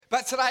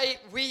But today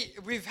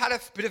we've had a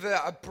bit of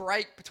a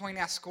break between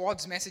our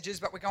squads messages,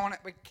 but we're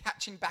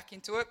catching back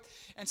into it.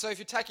 And so if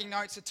you're taking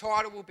notes, the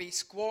title will be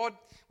Squad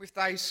with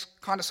those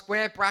kind of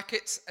square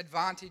brackets,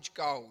 advantage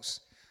goals.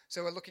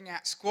 So we're looking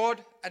at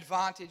squad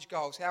advantage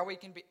goals, how we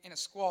can be in a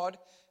squad,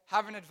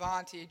 have an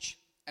advantage,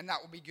 and that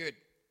will be good.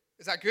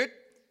 Is that good?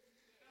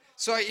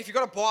 So if you've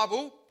got a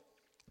Bible,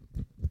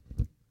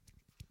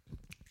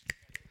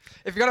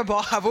 we're going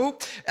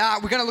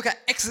to look at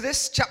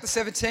Exodus chapter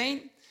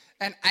 17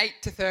 and 8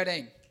 to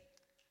 13.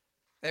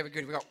 There we go.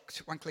 We got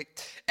one click.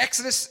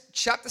 Exodus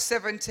chapter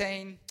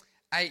 17,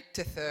 8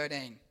 to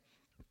 13.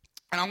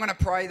 And I'm going to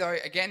pray, though,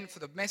 again for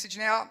the message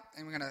now,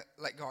 and we're going to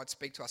let God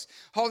speak to us.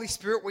 Holy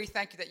Spirit, we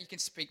thank you that you can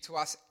speak to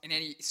us in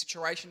any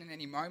situation, in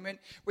any moment.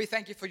 We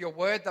thank you for your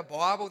word, the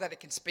Bible, that it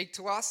can speak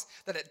to us,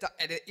 that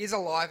it is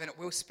alive and it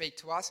will speak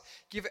to us.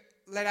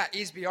 Let our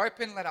ears be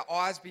open, let our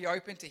eyes be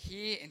open to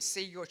hear and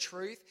see your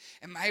truth,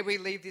 and may we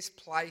leave this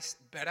place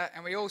better.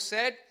 And we all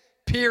said,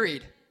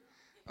 period.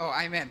 Oh,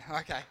 amen.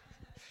 Okay.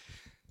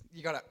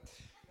 You got it.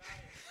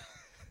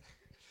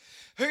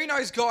 Who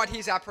knows God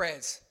hears our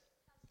prayers?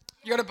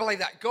 You got to believe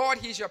that. God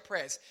hears your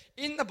prayers.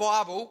 In the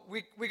Bible,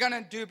 we're going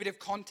to do a bit of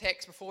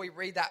context before we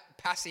read that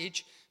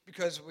passage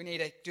because we need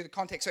to do the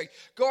context. So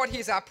God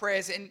hears our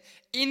prayers. And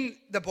in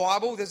the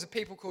Bible, there's a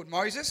people called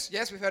Moses.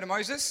 Yes, we've heard of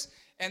Moses.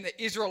 And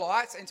the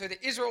Israelites. And so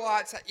the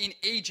Israelites are in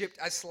Egypt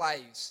as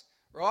slaves,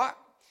 right?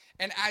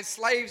 And as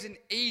slaves in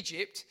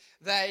Egypt,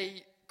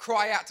 they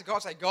cry out to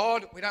God, say,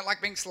 God, we don't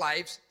like being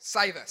slaves.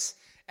 Save us.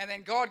 And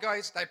then God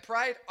goes, they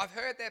prayed. I've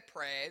heard their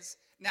prayers.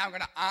 Now I'm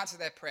going to answer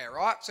their prayer,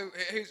 right? So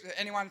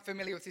anyone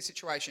familiar with this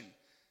situation?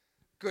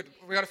 Good.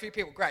 We got a few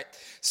people. Great.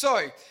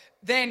 So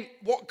then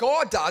what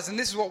God does, and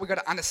this is what we've got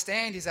to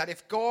understand, is that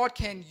if God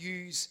can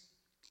use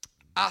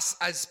us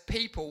as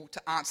people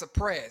to answer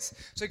prayers.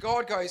 So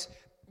God goes,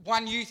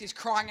 one youth is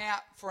crying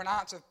out for an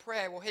answer of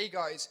prayer. Well, he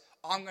goes,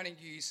 I'm going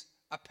to use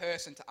a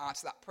person to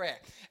answer that prayer.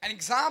 An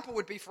example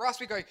would be for us,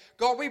 we go,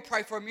 God, we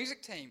pray for a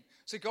music team.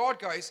 So God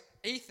goes,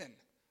 Ethan,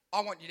 I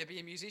want you to be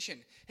a musician.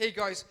 He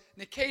goes,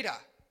 Nikita,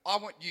 I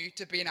want you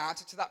to be an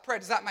answer to that prayer.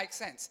 Does that make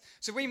sense?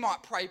 So we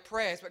might pray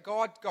prayers, but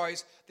God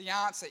goes, the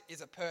answer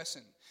is a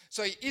person.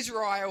 So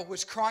Israel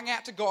was crying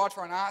out to God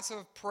for an answer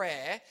of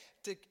prayer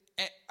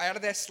out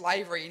of their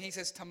slavery. And he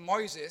says to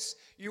Moses,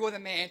 you are the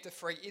man to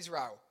free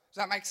Israel.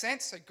 Does that make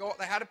sense? So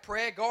they had a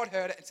prayer, God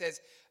heard it and says,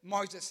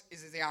 Moses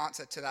is the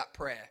answer to that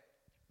prayer.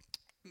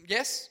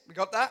 Yes, we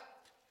got that?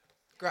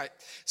 Great.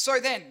 So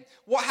then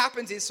what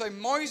happens is, so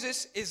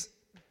Moses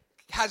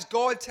has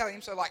God tell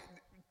him, so like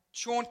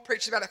Sean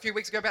preached about it a few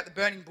weeks ago about the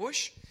burning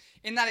bush.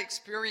 In that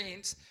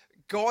experience,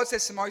 God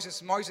says to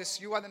Moses, Moses,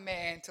 you are the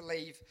man to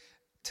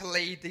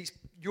lead these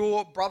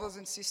your brothers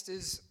and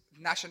sisters,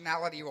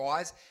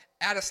 nationality-wise,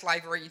 out of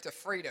slavery into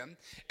freedom.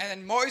 And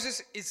then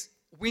Moses is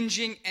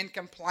whinging and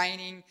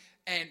complaining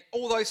and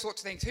all those sorts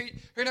of things.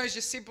 Who knows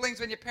your siblings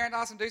when your parent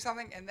asks them to do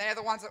something and they're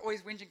the ones that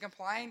always whinge and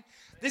complain?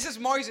 This is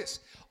Moses.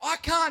 I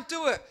can't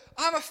do it.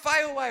 I'm a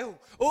fail whale.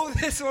 All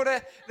this sort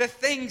of the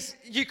things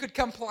you could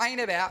complain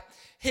about.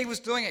 He was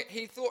doing it.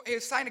 He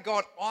was saying to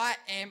God, I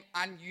am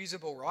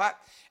unusable, right?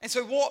 And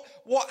so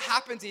what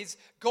happens is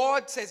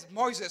God says,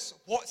 Moses,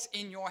 what's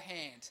in your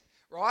hand,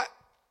 right?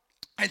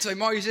 And so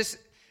Moses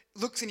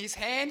looks in his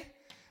hand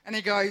and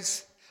he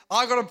goes,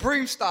 I got a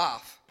broom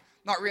staff.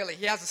 Not really.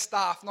 He has a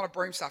staff, not a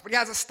broom staff, but he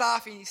has a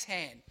staff in his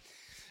hand.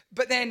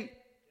 But then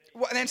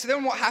what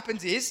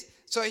happens is,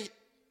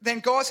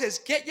 then God says,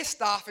 get your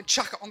staff and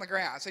chuck it on the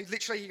ground. So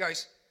he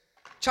goes,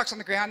 chucks on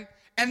the ground.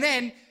 And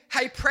then,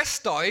 hey,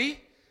 presto,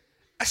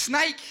 a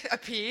snake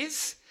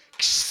appears.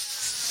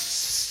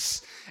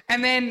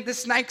 And then the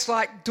snake's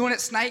like doing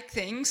its snake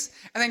things.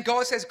 And then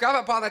God says,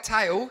 grab it by the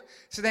tail.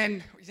 So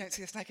then you don't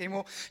see the snake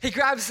anymore. He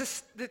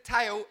grabs the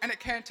tail and it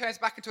turns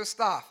back into a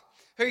staff.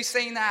 Who's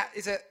seen that?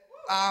 Is it...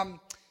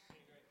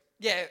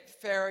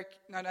 Pharaoh.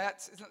 No, isn't that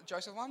the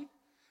Joseph one?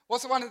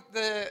 What's the one?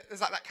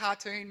 There's like that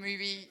cartoon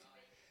movie,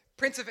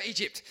 Prince of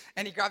Egypt,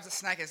 and he grabs a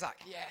snake and is like,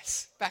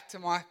 yes, back to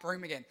my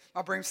broom again,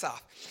 my broom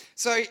staff.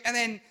 So, and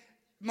then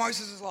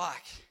Moses is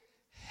like,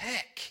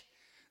 heck,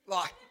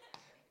 like,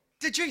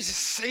 did you just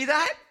see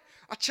that?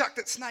 I chucked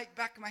that snake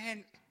back in my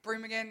hand,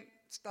 broom again,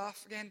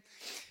 staff again.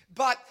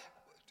 But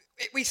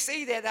we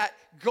see there that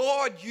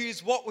God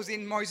used what was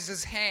in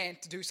Moses'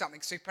 hand to do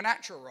something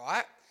supernatural,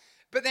 right?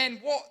 But then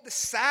what the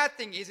sad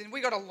thing is, and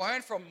we got to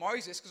learn from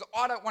Moses, because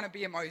I don't want to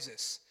be a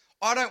Moses.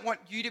 I don't want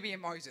you to be a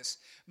Moses.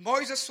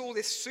 Moses saw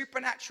this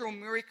supernatural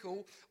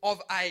miracle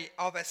of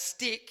a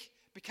stick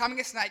becoming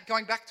a snake,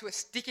 going back to a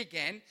stick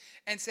again,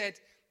 and said,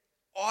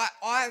 I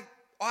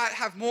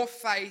have more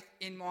faith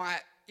in my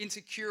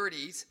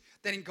insecurities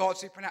than in God's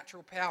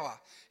supernatural power.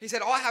 He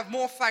said, I have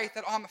more faith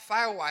that I'm a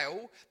fail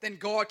whale than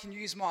God can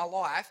use my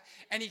life.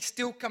 And he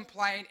still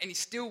complained and he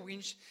still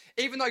whinged.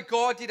 Even though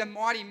God did a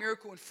mighty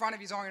miracle in front of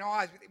his own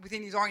eyes,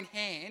 within his own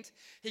hand,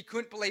 he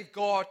couldn't believe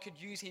God could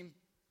use him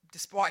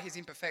despite his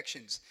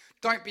imperfections.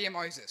 Don't be a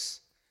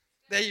Moses.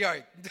 There you go.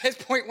 There's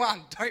point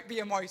one. Don't be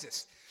a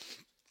Moses.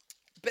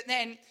 But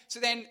then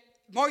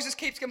Moses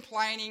keeps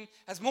complaining,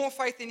 has more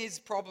faith in his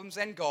problems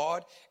than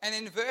God. And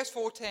in verse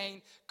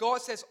 14,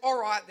 God says,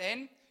 all right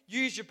then,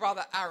 use your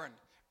brother Aaron.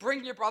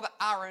 Bring your brother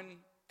Aaron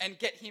and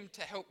get him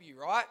to help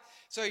you, right?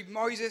 So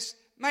Moses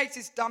makes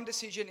this dumb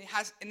decision,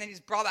 and then his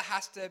brother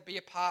has to be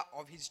a part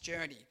of his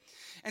journey.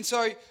 And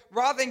so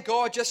rather than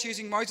God just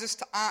using Moses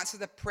to answer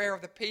the prayer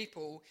of the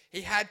people,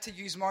 he had to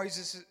use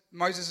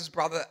Moses'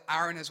 brother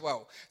Aaron as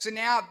well. So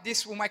now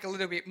this will make a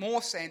little bit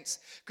more sense,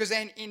 because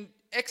then in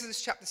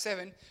Exodus chapter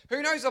 7,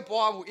 who knows the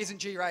Bible isn't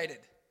G-rated?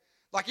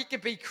 Like, it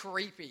could be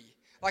creepy.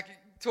 Like,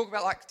 talk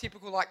about like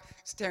typical like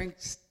staring,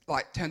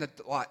 like turn the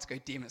lights go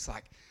dim. It's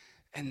like,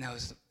 and there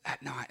was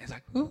at night. It's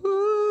like,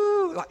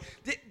 woohoo! Like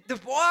the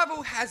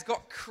Bible has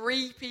got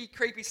creepy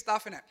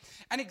stuff in it.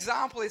 An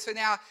example is, so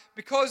now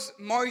because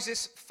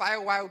Moses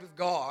fail-whaled with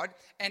God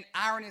and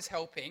Aaron is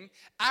helping,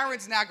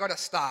 Aaron's now got a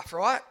staff,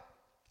 right?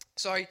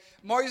 So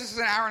Moses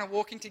and Aaron are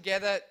walking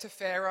together to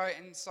Pharaoh,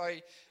 and so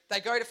they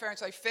go to Pharaoh and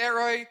say,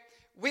 Pharaoh,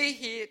 we're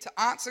here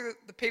to answer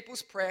the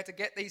people's prayer to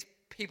get these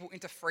people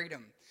into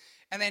freedom.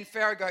 And then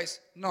Pharaoh goes,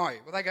 no.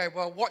 Well, they go,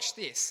 well, watch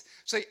this.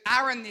 So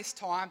Aaron this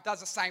time does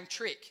the same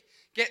trick.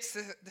 Gets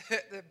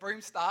the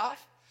broom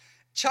staff,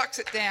 chucks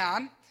it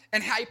down,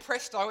 and hey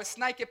presto, a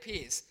snake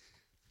appears.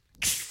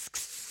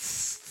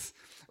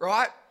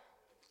 Right?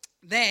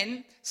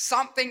 Then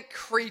something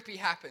creepy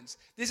happens.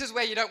 This is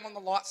where you don't want the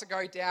lights to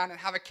go down and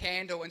have a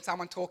candle and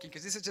someone talking,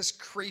 because this is just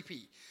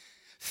creepy.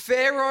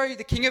 Pharaoh,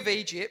 the king of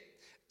Egypt,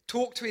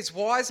 talked to his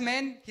wise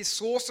men, his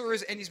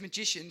sorcerers, and his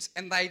magicians,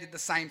 and they did the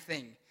same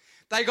thing.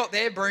 They got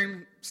their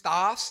broom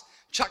staffs,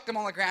 chucked them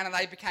on the ground, and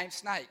they became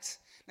snakes.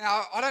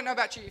 Now, I don't know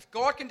about you. If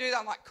God can do that,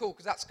 I'm like, cool,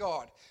 because that's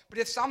God. But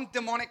if some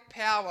demonic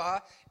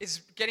power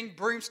is getting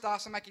broom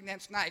staffs and making them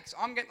snakes,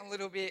 I'm getting a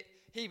little bit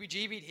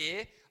heebie-jeebied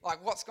here.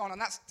 Like, what's going on?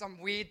 That's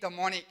some weird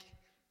demonic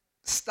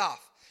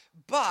stuff.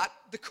 But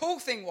the cool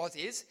thing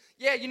is,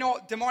 yeah, you know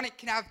what? Demonic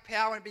can have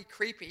power and be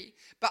creepy,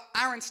 but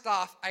Aaron's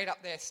staff ate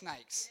up their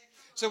snakes.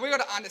 So we've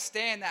got to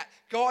understand that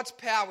God's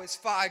power is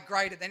far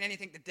greater than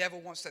anything the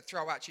devil wants to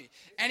throw at you.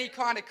 Any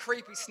kind of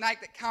creepy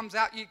snake that comes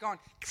at you going,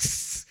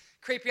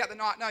 creepy out the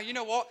night. No, you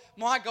know what?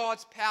 My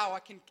God's power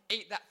can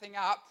eat that thing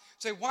up.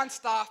 So one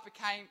staff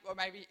became, or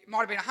maybe it might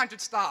have been 100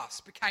 staffs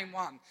became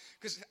one.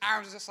 Because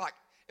Aaron was just like,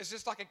 it's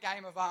just like a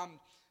game of,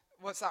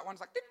 what's that one?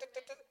 It's like,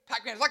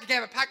 Pac-Man. It's like a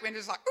game of Pac-Man.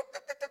 It's like,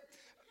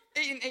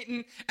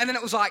 eating. And then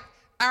it was like,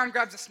 Aaron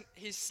grabs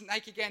his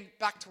snake again,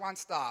 back to one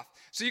staff.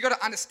 So you've got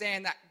to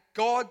understand that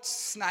God's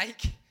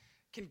snake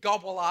can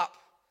gobble up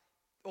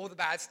all the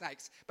bad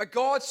snakes. But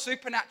God's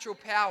supernatural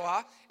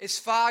power is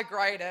far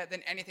greater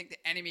than anything the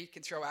enemy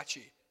can throw at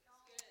you.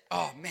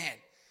 Oh, man.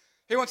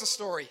 Who wants a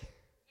story?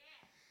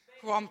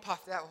 Oh, I'm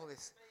puffed out with all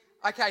this.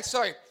 Okay,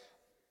 so,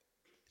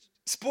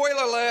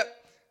 spoiler alert,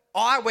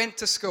 I went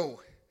to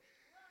school.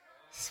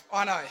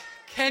 I know.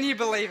 Can you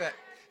believe it?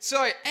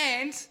 So,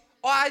 and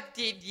I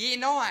did year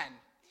 9.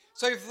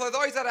 So for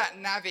those that are at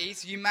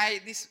Navies, you may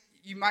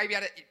be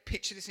able to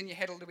picture this in your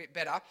head a little bit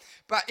better.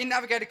 But in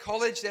Navigator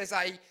College, there's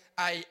a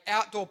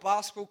outdoor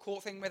basketball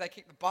court thing where they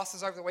keep the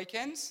buses over the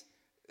weekends.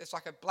 It's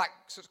like a black,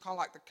 so it's kind of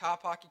like the car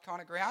parky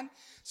kind of ground.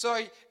 So,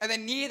 and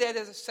then near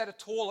there's a set of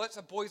toilets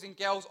of boys and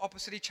girls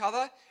opposite each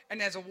other,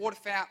 and there's a water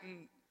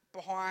fountain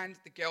behind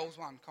the girls'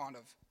 one, kind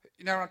of.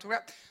 You know what I'm talking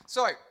about?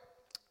 So,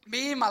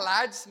 me and my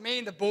lads, me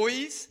and the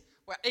boys,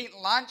 we're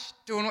eating lunch,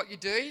 doing what you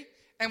do,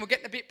 and we're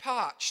getting a bit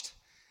parched.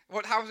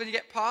 What happens when you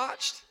get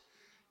parched?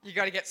 You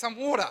got to get some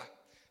water.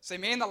 So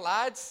me and the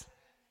lads,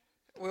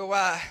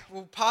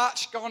 we'll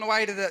parch, going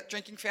away to the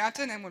drinking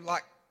fountain, and we're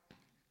like,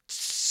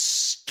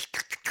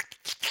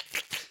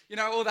 you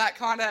know, all that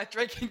kind of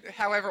drinking,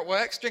 however it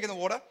works, drinking the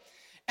water.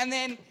 And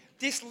then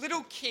this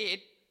little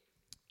kid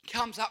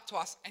comes up to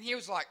us, and he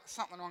was like,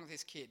 something wrong with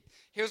this kid.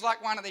 He was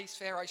like one of these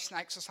Pharaoh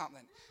snakes or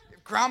something.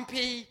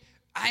 Grumpy,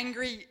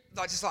 angry,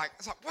 it's like,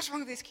 what's wrong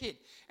with this kid?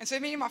 And so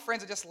me and my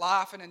friends are just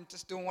laughing and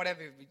just doing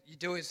whatever you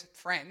do as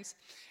friends.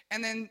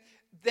 And then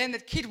the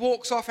kid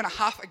walks off in a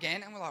huff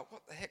again, and we're like,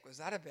 what the heck was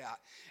that about?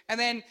 And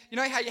then, you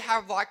know how you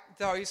have like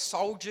those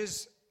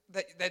soldiers,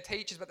 they're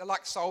teachers, but they're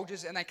like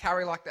soldiers, and they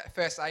carry like that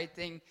first aid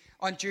thing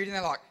on duty, and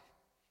they're like,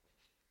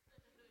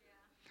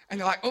 and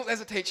they're like, oh,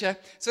 there's a teacher.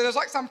 So there's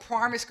like some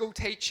primary school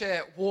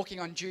teacher walking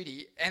on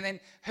duty, and then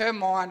her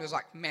mind was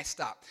like messed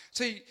up.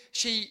 So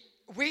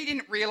we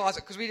didn't realise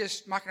it because we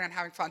just mucking around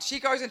having fun. She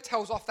goes and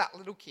tells off that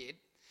little kid.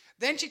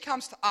 Then she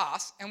comes to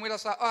us, and we're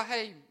just like, oh,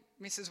 hey,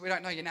 missus, we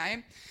don't know your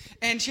name.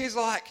 And she's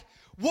like,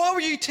 why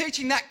were you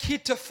teaching that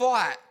kid to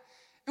fight?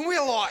 And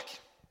we're like,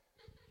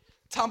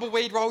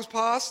 tumbleweed rolls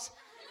past.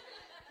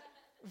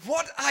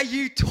 What are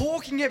you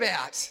talking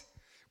about?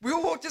 We were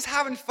all just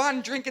having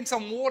fun, drinking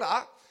some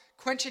water,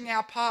 quenching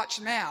our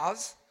parched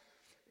mouths.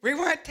 We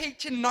weren't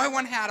teaching no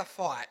one how to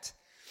fight.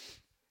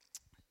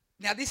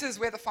 Now, this is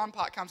where the fun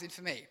part comes in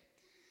for me.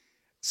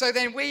 So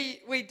then we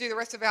do the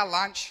rest of our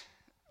lunch,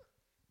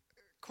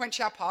 quench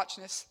our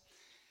parchedness.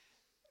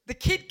 the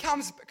kid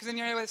comes, because then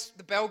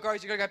the bell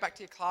goes, you got to go back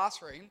to your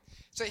classroom.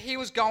 So he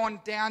was going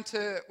down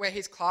to where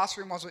his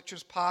classroom was, which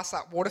was past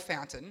that water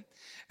fountain.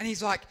 And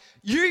he's like,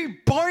 "You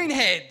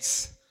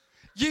boneheads,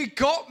 you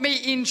got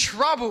me in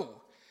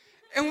trouble."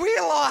 And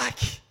we're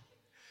like,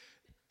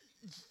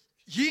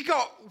 you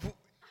got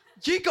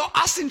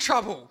us in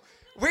trouble.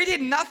 We did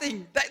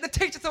nothing. The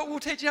teacher thought we were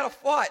teaching you how to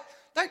fight.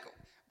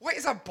 What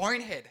is a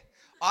bonehead?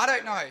 I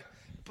don't know.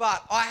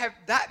 But I have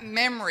that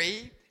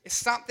memory is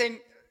something,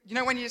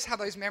 when you just have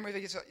those memories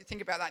where you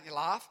think about that and you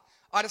laugh?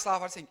 I just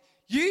laugh. I just think,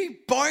 "You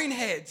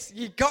boneheads,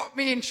 you got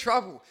me in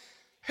trouble."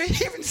 Who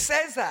even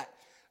says that?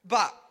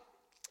 But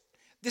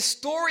the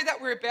story that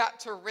we're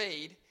about to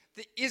read,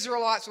 the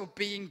Israelites were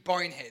being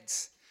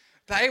boneheads.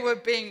 They were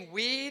being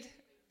weird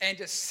and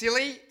just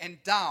silly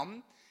and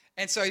dumb.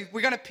 And so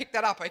we're going to pick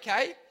that up,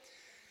 okay?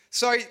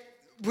 So I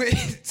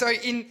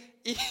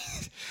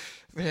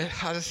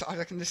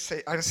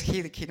just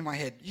hear the kid in my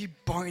head, "You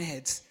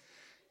boneheads,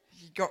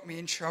 you got me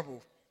in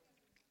trouble."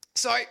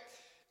 So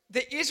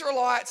the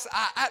Israelites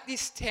are at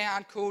this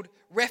town called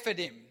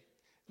Rephidim,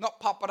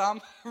 not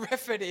Papadum,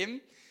 Rephidim.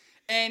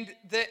 And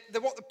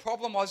what the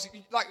problem was,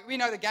 we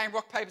know the game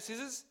rock, paper,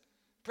 scissors,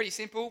 pretty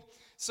simple.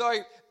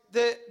 So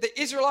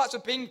the Israelites were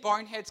being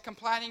boneheads,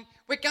 complaining,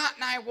 "We got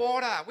no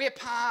water, we're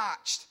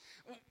parched.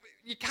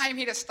 You came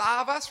here to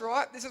starve us,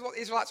 right?" This is what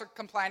the Israelites were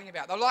complaining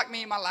about. They're like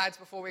me and my lads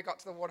before we got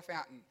to the water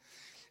fountain.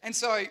 And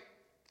so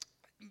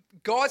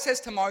God says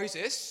to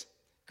Moses,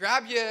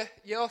 "Grab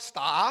your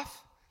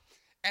staff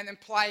and then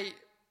play,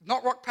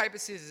 not rock, paper,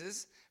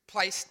 scissors,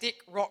 play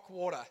stick, rock,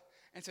 water."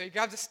 And so he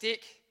grabs a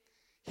stick,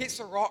 hits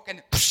the rock,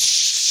 and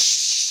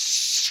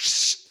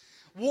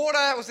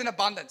water was in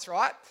abundance,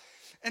 right?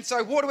 And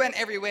so water went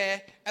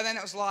everywhere, and then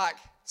it was like,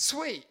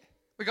 sweet,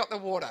 we got the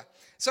water.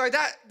 So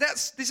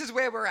this is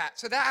where we're at.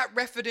 So they're at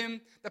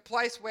Rephidim, the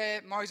place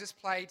where Moses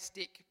played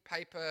stick,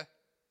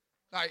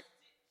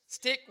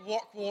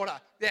 rock,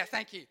 water. Yeah,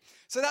 thank you.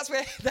 So that's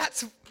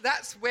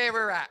where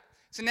we're at.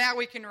 So now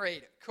we can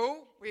read.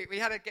 Cool? We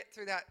had to get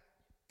through that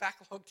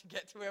backlog to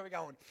get to where we're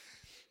going.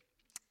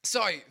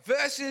 So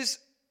verses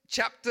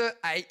chapter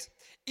 8,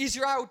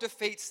 Israel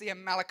defeats the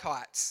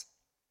Amalekites.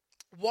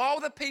 While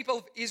the people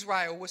of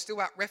Israel were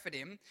still at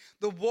Rephidim,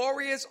 the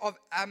warriors of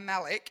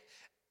Amalek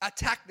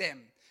attacked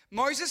them.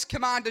 Moses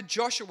commanded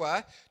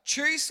Joshua,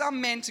 "Choose some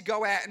men to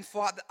go out and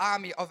fight the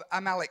army of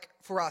Amalek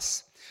for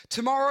us.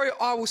 Tomorrow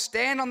I will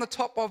stand on the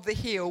top of the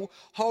hill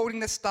holding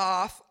the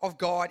staff of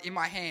God in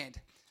my hand."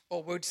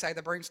 Or we'd say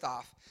the broom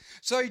staff.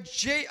 So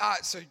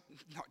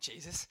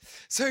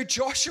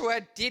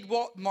Joshua did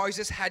what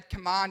Moses had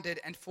commanded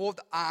and fought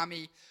the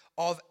army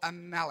of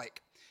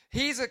Amalek.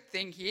 Here's a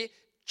thing here.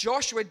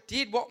 Joshua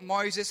did what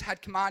Moses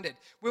had commanded.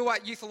 We were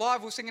at Youth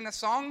Alive, we were singing a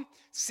song.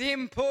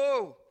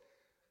 Simple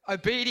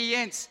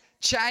obedience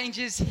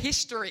changes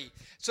history.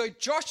 So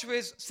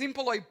Joshua's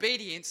simple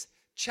obedience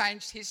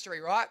changed history,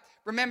 right?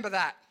 Remember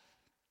that.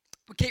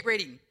 We'll keep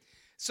reading.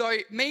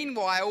 So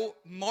meanwhile,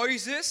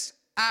 Moses,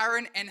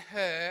 Aaron, and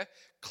Hur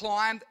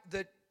climbed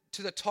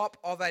to the top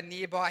of a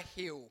nearby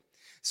hill.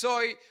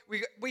 So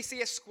we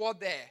see a squad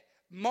there.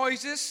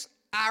 Moses,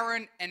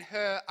 Aaron, and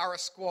Hur are a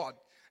squad.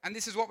 And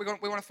this is what we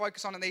want to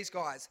focus on in these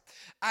guys.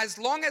 As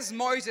long as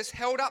Moses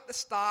held up the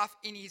staff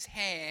in his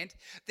hand,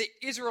 the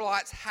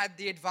Israelites had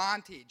the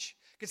advantage.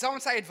 Can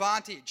someone say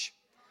advantage?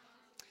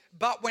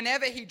 But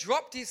whenever he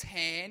dropped his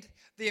hand,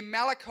 the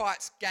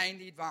Amalekites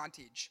gained the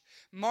advantage.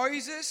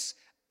 Moses'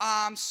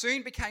 arms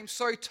soon became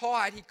so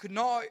tired he could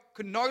no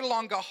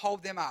longer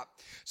hold them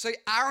up. So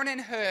Aaron and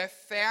Hur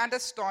found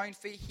a stone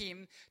for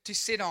him to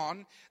sit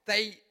on.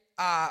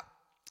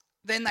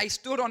 Then they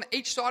stood on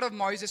each side of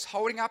Moses,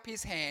 holding up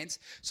his hands,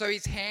 so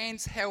his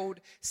hands held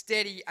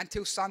steady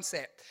until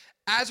sunset.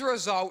 As a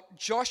result,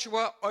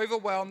 Joshua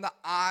overwhelmed the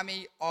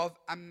army of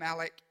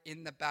Amalek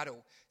in the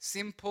battle.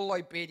 Simple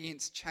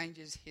obedience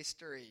changes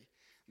history.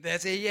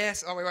 There's a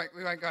yes. Oh, we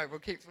won't go.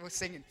 We're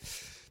singing.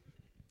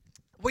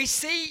 We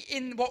see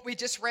in what we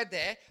just read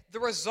there, the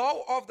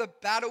result of the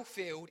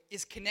battlefield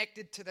is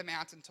connected to the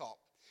mountaintop.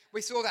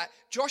 We saw that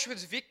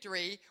Joshua's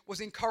victory was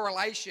in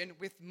correlation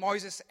with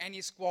Moses and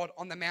his squad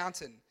on the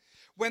mountain.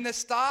 When the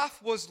staff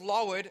was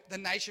lowered, the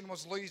nation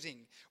was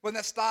losing. When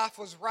the staff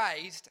was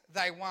raised,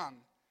 they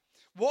won.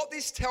 What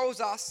this tells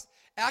us,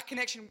 our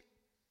connection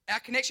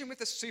with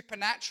the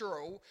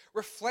supernatural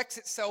reflects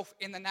itself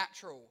in the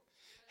natural.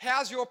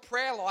 How's your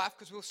prayer life?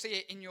 Because we'll see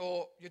it in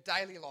your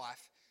daily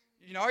life.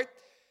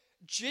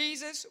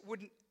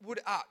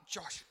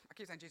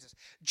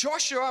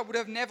 Joshua would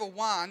have never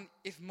won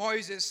if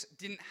Moses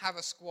didn't have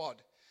a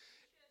squad.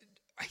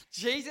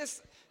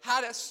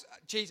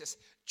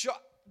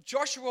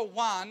 Joshua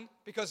won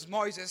because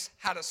Moses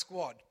had a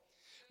squad.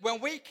 When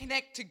we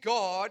connect to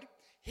God,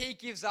 he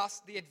gives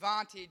us the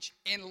advantage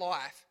in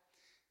life.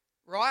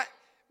 Right?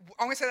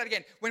 I'm going to say that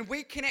again. When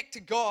we connect to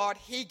God,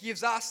 he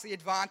gives us the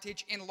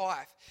advantage in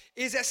life.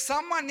 Is there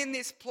someone in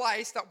this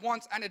place that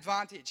wants an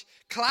advantage?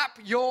 Clap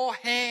your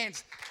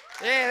hands.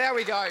 Yeah, there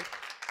we go.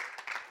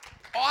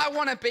 I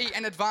want to be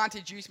an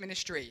Advantage Youth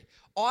Ministry.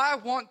 I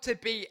want to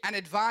be an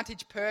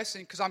advantaged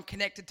person because I'm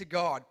connected to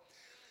God.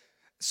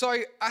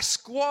 So a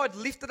squad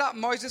lifted up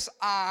Moses'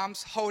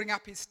 arms, holding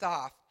up his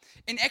staff.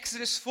 In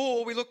Exodus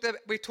 4,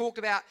 we talked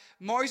about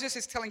Moses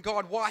is telling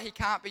God why he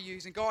can't be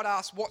used. And God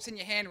asks, what's in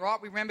your hand, right?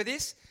 We remember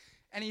this?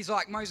 And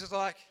Moses is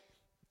like,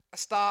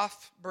 a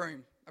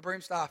broom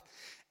staff.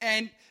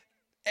 And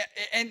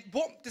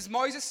what does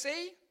Moses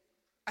see?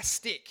 A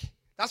stick.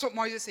 That's what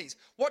Moses sees.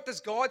 What does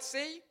God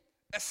see?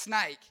 A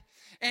snake.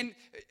 And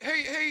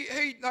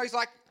who knows,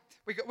 like,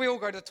 we all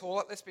go to the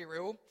toilet, let's be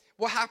real.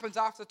 What happens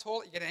after the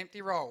toilet? You get an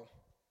empty roll.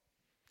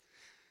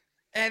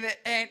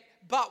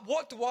 But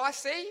what do I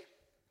see?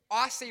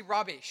 I see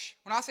rubbish.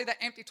 When I see that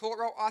empty toilet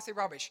roll, I see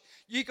rubbish.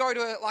 You go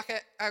to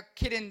a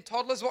kid in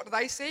toddlers, what do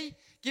they see?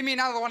 Give me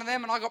another one of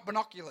them and I got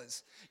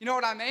binoculars. You know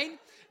what I mean?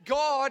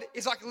 God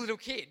is like a little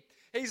kid.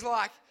 He's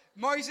like,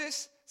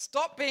 Moses,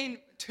 stop being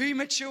too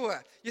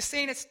mature. You're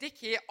seeing a stick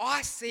here.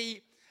 I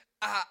see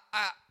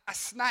a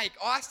snake.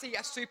 I see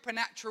a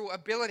supernatural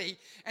ability.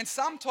 And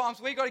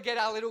sometimes we got to get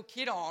our little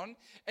kid on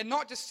and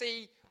not just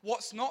see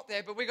what's not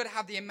there, but we've got to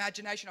have the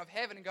imagination of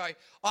heaven and go,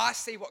 I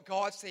see what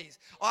God sees.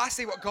 I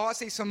see what God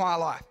sees for my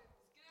life.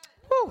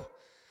 Woo.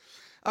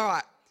 All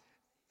right.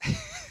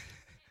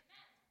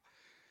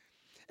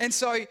 And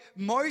so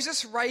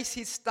Moses raised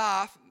his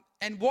staff,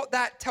 and what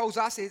that tells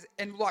us is,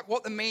 and like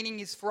what the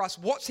meaning is for us,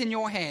 what's in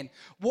your hand?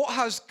 What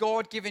has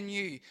God given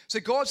you? So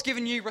God's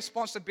given you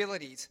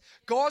responsibilities.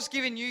 God's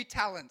given you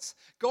talents.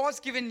 God's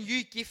given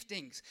you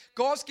giftings.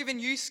 God's given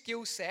you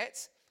skill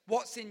sets.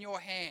 What's in your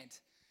hand?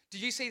 Do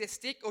you see the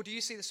stick or do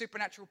you see the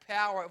supernatural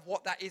power of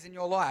what that is in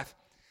your life?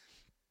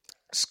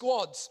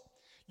 Squads.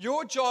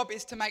 Your job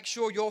is to make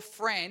sure your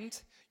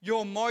friend,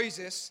 your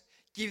Moses,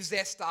 gives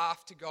their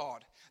staff to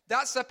God.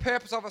 That's the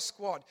purpose of a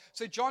squad.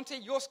 So John T,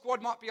 your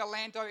squad might be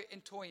Orlando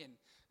and Toyin.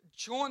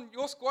 John,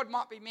 your squad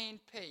might be me and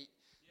Pete.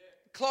 Yeah.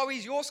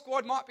 Chloe's, your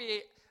squad might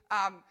be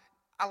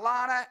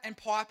Alana and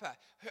Piper.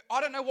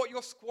 I don't know what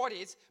your squad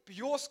is, but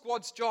your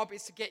squad's job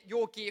is to get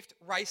your gift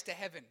raised to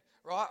heaven.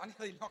 Right? I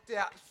nearly knocked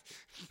out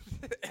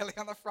Ellie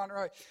on the front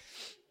row.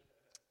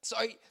 So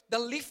the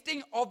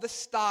lifting of the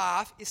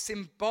staff is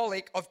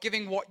symbolic of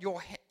giving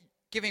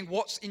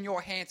what's in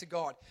your hand to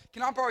God.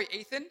 Can I borrow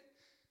Ethan?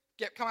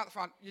 Come out the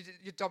front.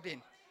 You're dobbed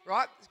in.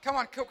 Right? Come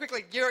on,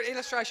 quickly. You're an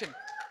illustration.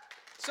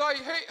 So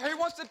who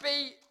wants to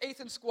be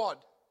Ethan's squad?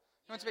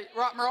 Who wants to be?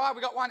 Right, Mariah,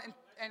 we got one,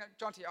 and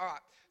John T. All right.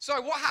 So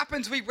what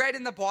happens, we read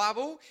in the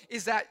Bible,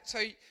 is that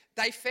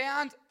they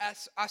found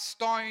a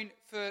stone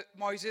for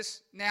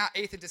Moses, now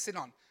Ethan, to sit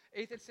on.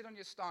 Ethan, sit on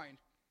your stone.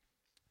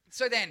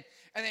 So then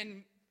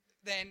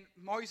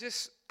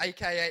Moses,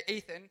 a.k.a.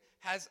 Ethan,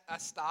 has a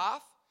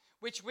staff,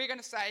 which we're going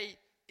to say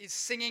is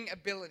singing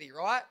ability,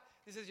 right?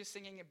 This is your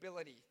singing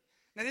ability.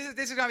 Now,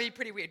 this is going to be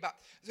pretty weird, but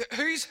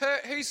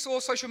who saw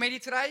social media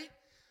today?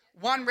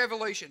 One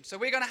Revolution. So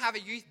we're going to have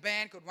a youth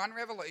band called One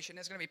Revolution.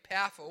 It's going to be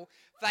powerful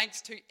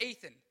thanks to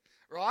Ethan,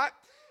 right?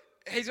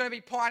 He's going to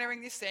be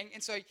pioneering this thing,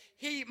 and so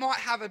he might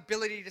have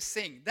ability to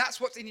sing. That's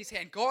what's in his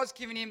hand. God's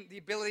given him the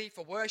ability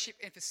for worship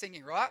and for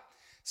singing, right?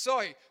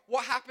 So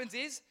what happens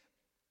is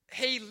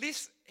he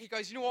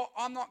goes, you know what?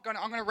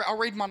 I'll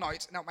read my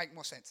notes and that'll make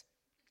more sense.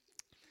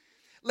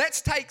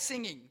 Let's take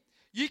singing.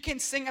 You can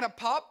sing at a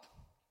pub,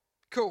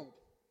 cool,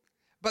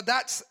 but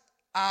that's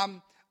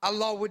a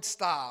lowered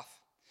staff.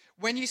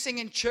 When you sing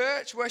in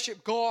church,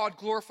 worship God,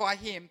 glorify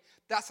Him,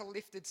 that's a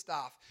lifted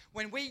staff.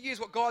 When we use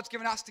what God's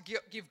given us to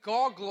give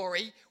God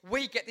glory,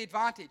 we get the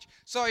advantage.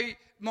 So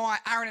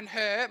Aaron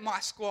and my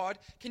squad,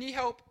 can you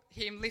help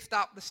him lift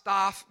up the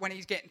staff when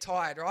he's getting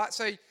tired, right?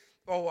 So,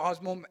 I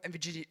was more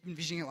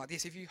envisioning it like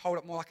this. If you hold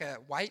it more like a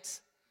weight,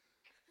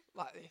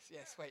 like this,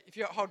 yeah, sweet. If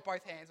you hold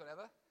both hands,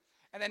 whatever,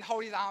 and then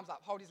hold his arms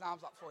up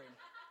for him.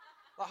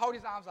 Like, hold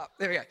his arms up.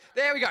 There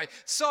we go.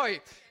 So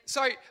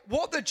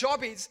what the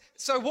job is,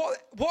 what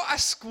a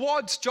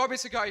squad's job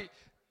is to go.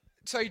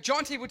 So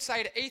John T would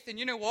say to Ethan,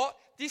 you know what?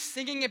 This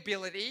singing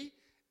ability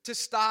to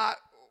start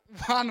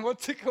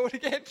what's it called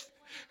again?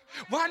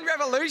 One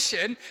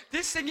Revolution.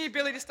 This singing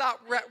ability to start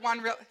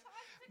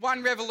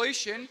one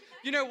revolution.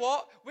 You know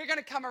what? We're going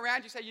to come around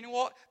you and say, you know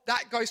what?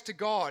 That goes to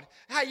God.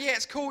 Hey, yeah,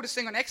 it's cool to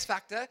sing on X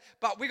Factor,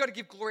 but we got to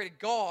give glory to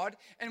God.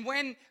 And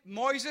when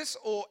Moses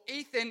or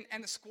Ethan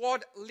and the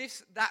squad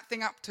lifts that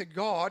thing up to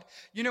God,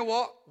 you know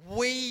what?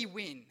 We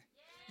win.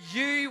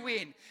 Yeah. You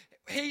win.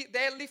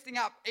 They're lifting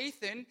up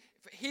Ethan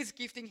for his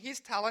gifting, his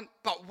talent,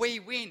 but we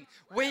win.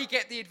 We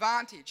get the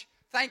advantage.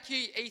 Thank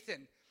you,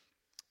 Ethan.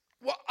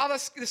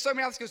 There's so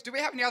many other skills. Do we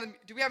have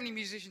any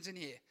musicians in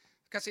here?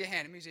 Can I see a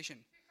hand, a musician?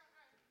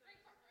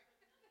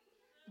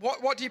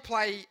 What do you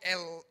play,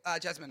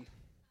 Jasmine?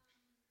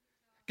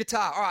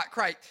 Guitar. All right,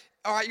 great.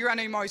 All right, you're our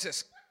new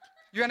Moses.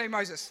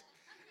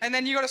 And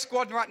then you got a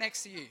squad right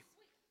next to you.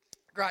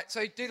 Great.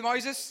 So do the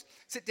Moses.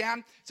 Sit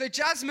down. So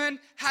Jasmine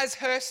has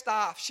her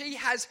staff. She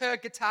has her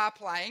guitar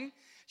playing.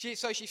 She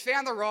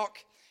found the rock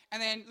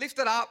and then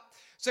lifted up.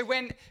 So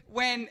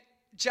when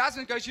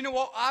Jasmine goes, you know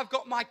what? I've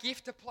got my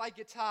gift to play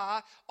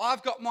guitar.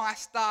 I've got my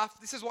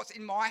stuff. This is what's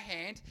in my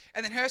hand.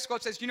 And then her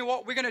squad says, you know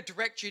what? We're going to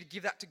direct you to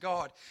give that to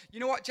God. You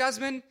know what,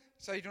 Jasmine?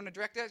 So you're doing a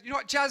director? You know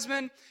what,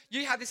 Jasmine?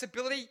 You have this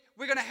ability.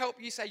 We're going to help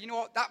you say, you know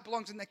what? That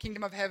belongs in the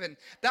kingdom of heaven.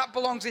 That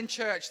belongs in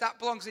church. That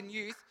belongs in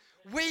youth.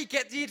 We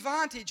get the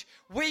advantage.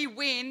 We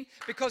win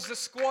because the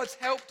squad's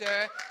helped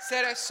her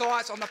set her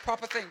sights on the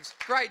proper things.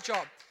 Great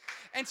job.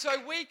 And so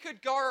we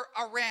could go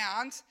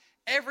around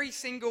every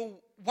single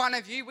one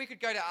of you. We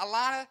could go to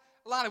Alana,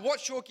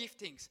 what's your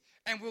giftings?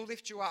 And we'll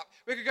lift you up.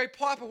 We could go,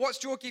 Piper,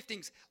 what's your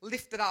giftings?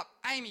 Lift it up.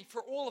 Amy,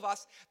 for all of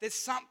us, there's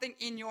something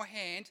in your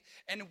hand,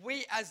 and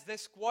we as the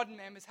squad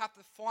members have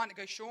to find it.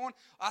 Go, Sean,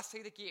 I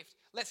see the gift.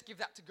 Let's give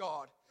that to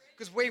God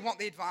because we want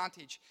the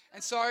advantage.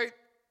 And so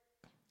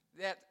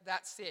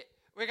that's it.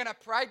 We're going to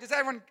pray. Does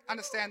everyone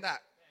understand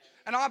that?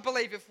 And I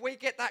believe if we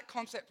get that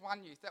concept,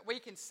 One Youth, that we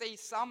can see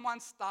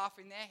someone's staff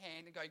in their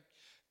hand and go,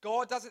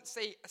 God doesn't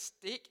see a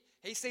stick.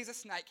 He sees a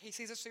snake. He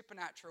sees a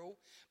supernatural.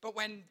 But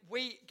when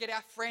we get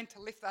our friend to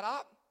lift that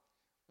up,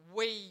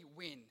 we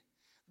win.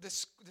 The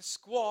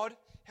squad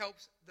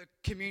helps the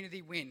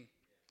community win.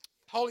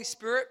 Holy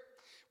Spirit,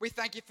 we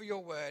thank you for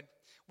your word.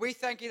 We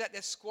thank you that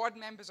there's squad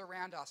members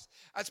around us.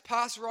 As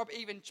Pastor Rob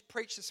even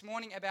preached this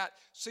morning about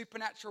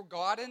supernatural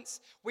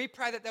guidance, we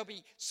pray that there'll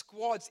be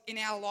squads in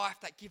our life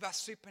that give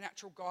us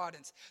supernatural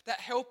guidance,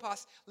 that help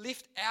us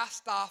lift our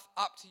staff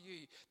up to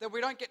you, that we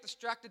don't get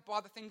distracted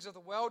by the things of the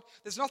world.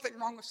 There's nothing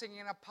wrong with singing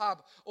in a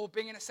pub or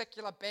being in a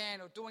secular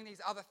band or doing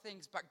these other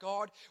things, but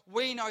God,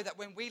 we know that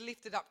when we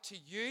lift it up to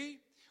you,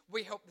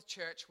 we help the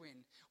church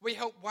win. We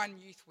help One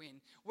Youth win.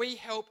 We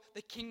help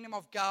the kingdom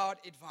of God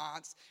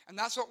advance. And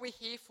that's what we're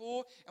here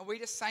for. And we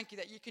just thank you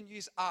that you can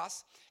use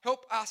us.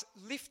 Help us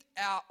lift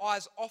our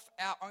eyes off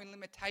our own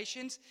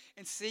limitations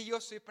and see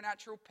your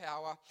supernatural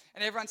power.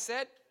 And everyone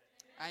said,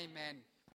 Amen.